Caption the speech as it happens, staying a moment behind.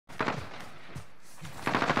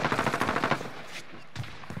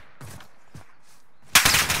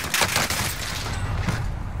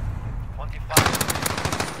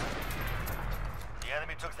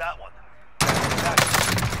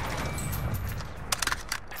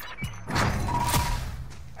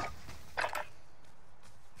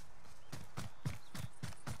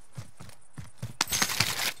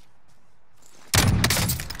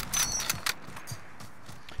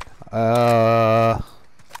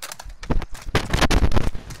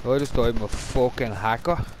I just died from a fucking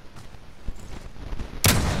hacker.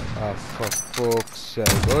 Oh, for fuck's sake.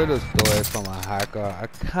 I just died from a hacker. I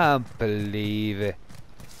can't believe it.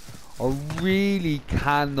 I really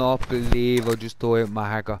cannot believe I just died from a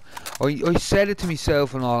hacker. I said it to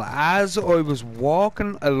myself and all. As I was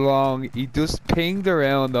walking along, he just pinged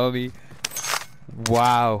around on me.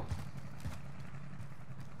 Wow.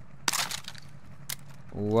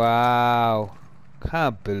 Wow.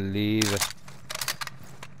 Can't believe it.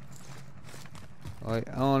 I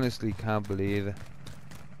honestly can't believe it.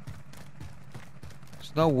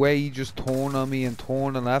 There's no way he just turned on me and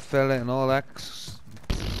turned on that fella and all that.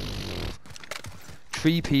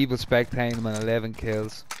 3 people spectating him and 11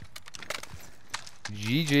 kills.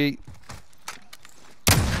 GG.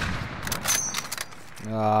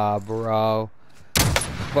 Ah, bro.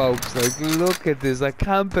 Folks, like, look at this. I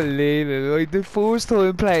can't believe it. Like, the first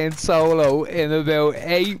time playing solo in about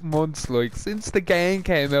 8 months. Like, since the game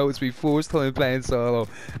came out, it's my first time playing solo.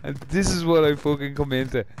 And this is what I fucking come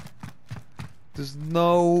into. There's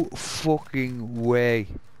no fucking way.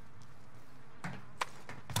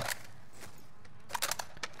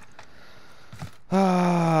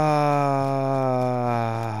 Ah.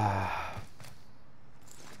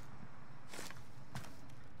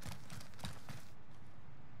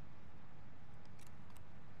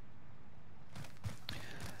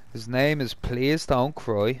 His name is Please Don't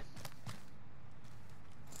Cry.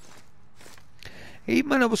 Even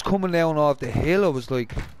when I was coming down off the hill, I was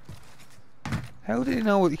like, how did he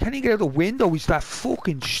know? Can he get out the window? He's that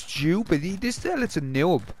fucking stupid. This fella's a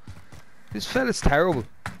noob. This fella's terrible.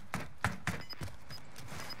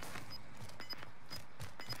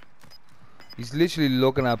 He's literally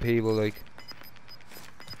looking at people like,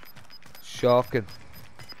 shocking.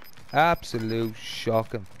 Absolute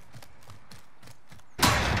shocking.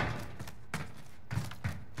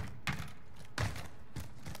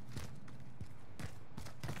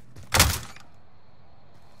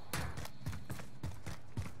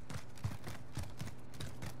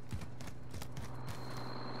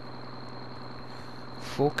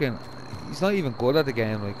 Fucking, he's not even good at the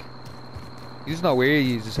game. Like, he's not where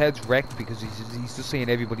he is. His head's wrecked because he's just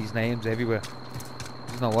seeing everybody's names everywhere.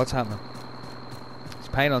 He doesn't know what's happening. He's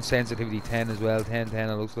playing on sensitivity 10 as well. 10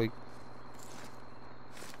 it looks like.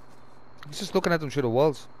 He's just looking at them through the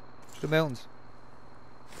walls, through the mountains.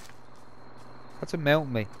 That's a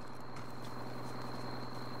mountain, mate.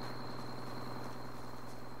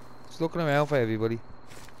 He's looking around for everybody.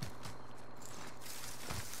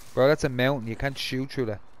 Bro, that's a mountain. You can't shoot through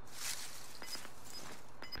that.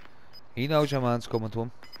 He knows your man's coming to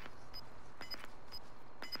him.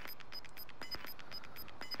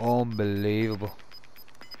 Unbelievable.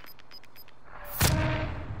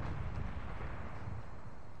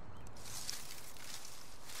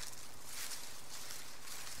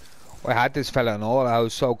 I had this fella and all. I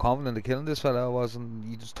was so confident of killing this fella. I wasn't.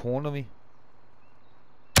 He just turned on me.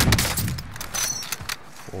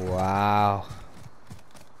 Wow.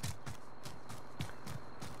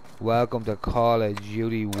 Welcome to Call of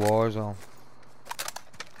Duty Warzone.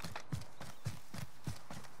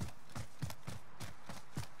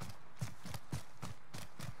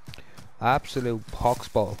 Absolute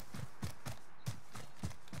poxball.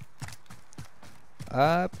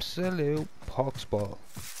 Absolute poxball.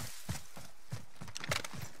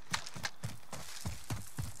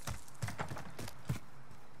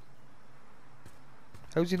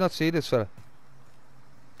 How does he not see this fella?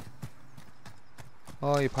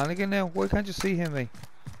 Oh, you're panicking now? Why can't you see him, mate?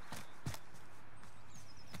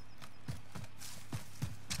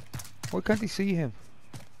 Why can't he see him?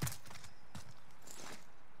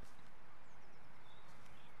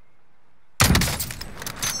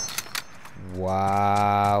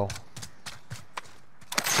 Wow.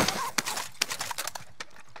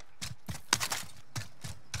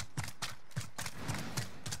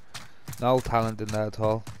 No talent in that at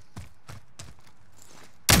all.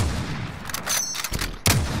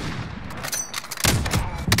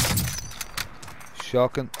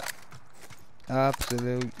 Shocking.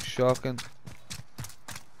 Absolute shocking.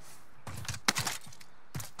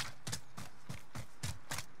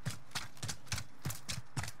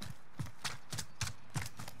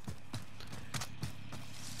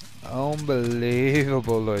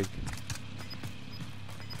 Unbelievable, like.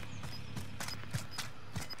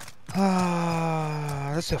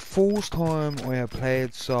 That's the first time I have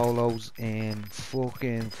played solos in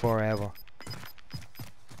fucking forever.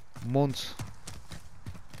 Months.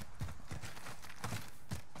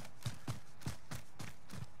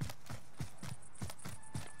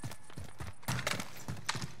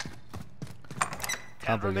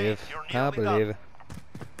 Can't believe it.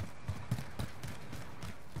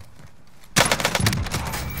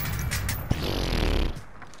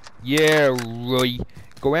 Yeah, right.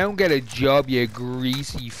 Go out and get a job, you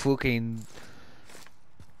greasy fucking...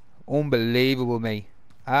 Unbelievable, mate.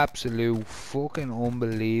 Absolute fucking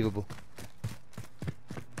unbelievable.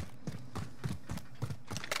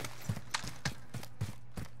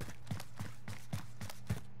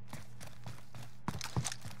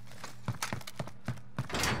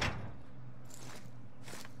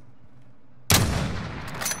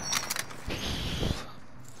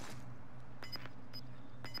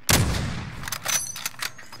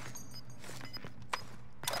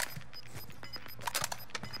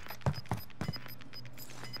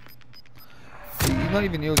 He's not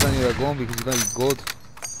even using any of their gun because he's not good.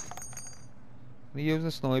 He's using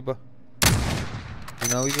a sniper. You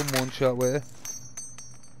know, he's in one shot with it.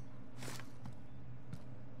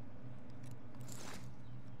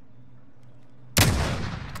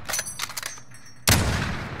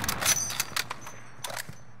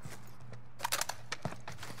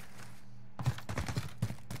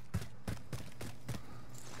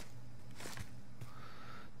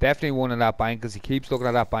 Definitely one in that bank because he keeps looking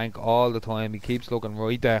at that bank all the time. He keeps looking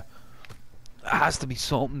right there. There has to be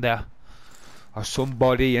something there. Or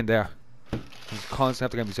somebody in there. I constantly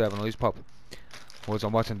have to get myself an ice pop. Whilst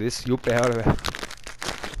I'm watching this, you be out of it.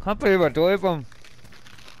 Can't believe I died from.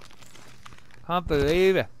 Can't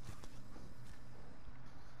believe it.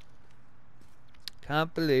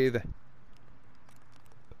 Can't believe it.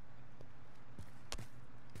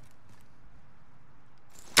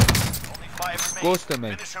 Disgusting,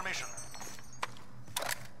 mate.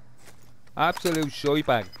 Absolute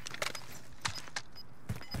shitebag.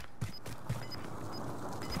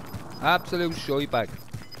 Absolute shitebag.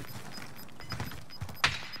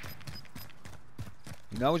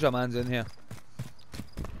 He knows your man's in here.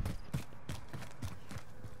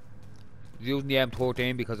 He's using the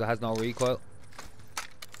M13 because it has no recoil.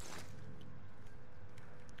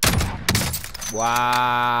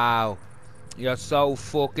 Wow. You're so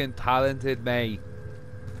fucking talented, mate.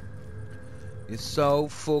 You're so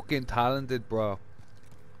fucking talented, bro.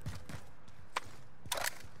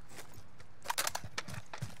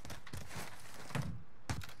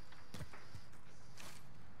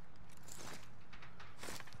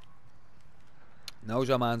 Knows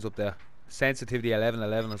your man's up there. Sensitivity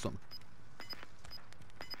 1111 or something.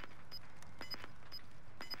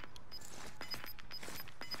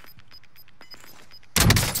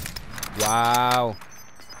 Wow.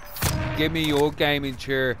 Give me your gaming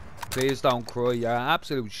chair. Please don't cry. You're an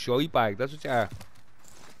absolute shitebag. That's what you are.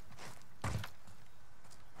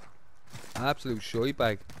 Absolute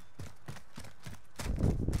shitebag.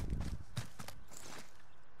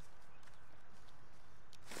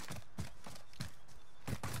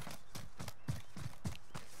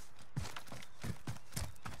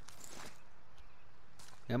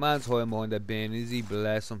 Your man's hiding behind that bin, is he?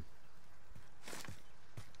 Bless him.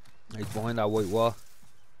 He's behind that white wall.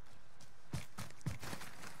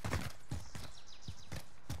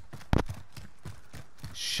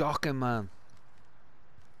 Shocking, man.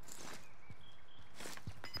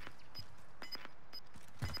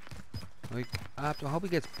 Like, I hope he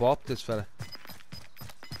gets bopped, this fella.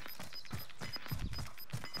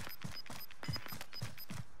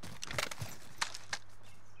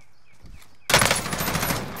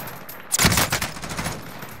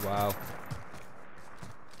 Wow.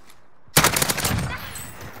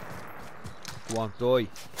 Go on, die.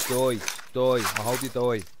 Die. Die. I hope you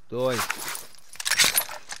die. Die.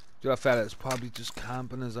 That fella's probably just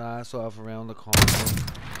camping his ass off around the corner.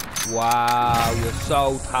 Wow, you're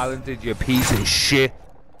so talented, you piece of shit.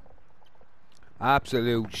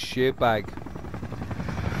 Absolute shitbag.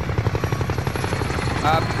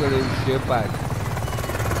 Absolute shitbag.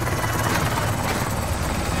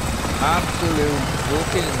 Absolute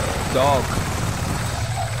fucking dog.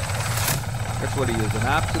 That's what he is, an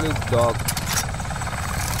absolute dog.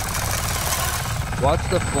 What's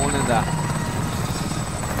the fun in that?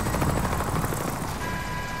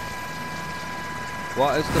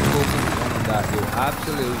 What is the fucking fun in that, you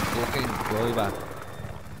absolute fucking driver?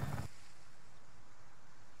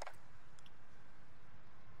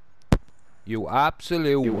 You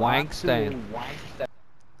absolute wankster.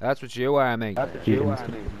 That's what you are, mate.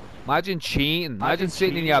 Imagine cheating. Imagine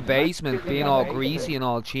sitting in your basement being all greasy and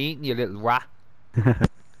all cheating, you little rat.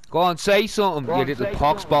 Go on, say something, you little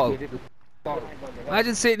pox bottle.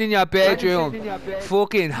 Imagine sitting in your bedroom,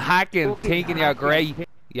 fucking hacking, thinking you're great.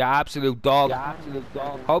 You absolute dog.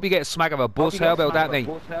 Hope you get a smack of a bus. How about that, mate?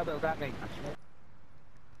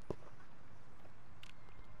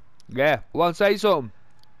 Yeah, go on, say something.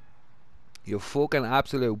 You fucking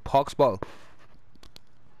absolute pox bottle.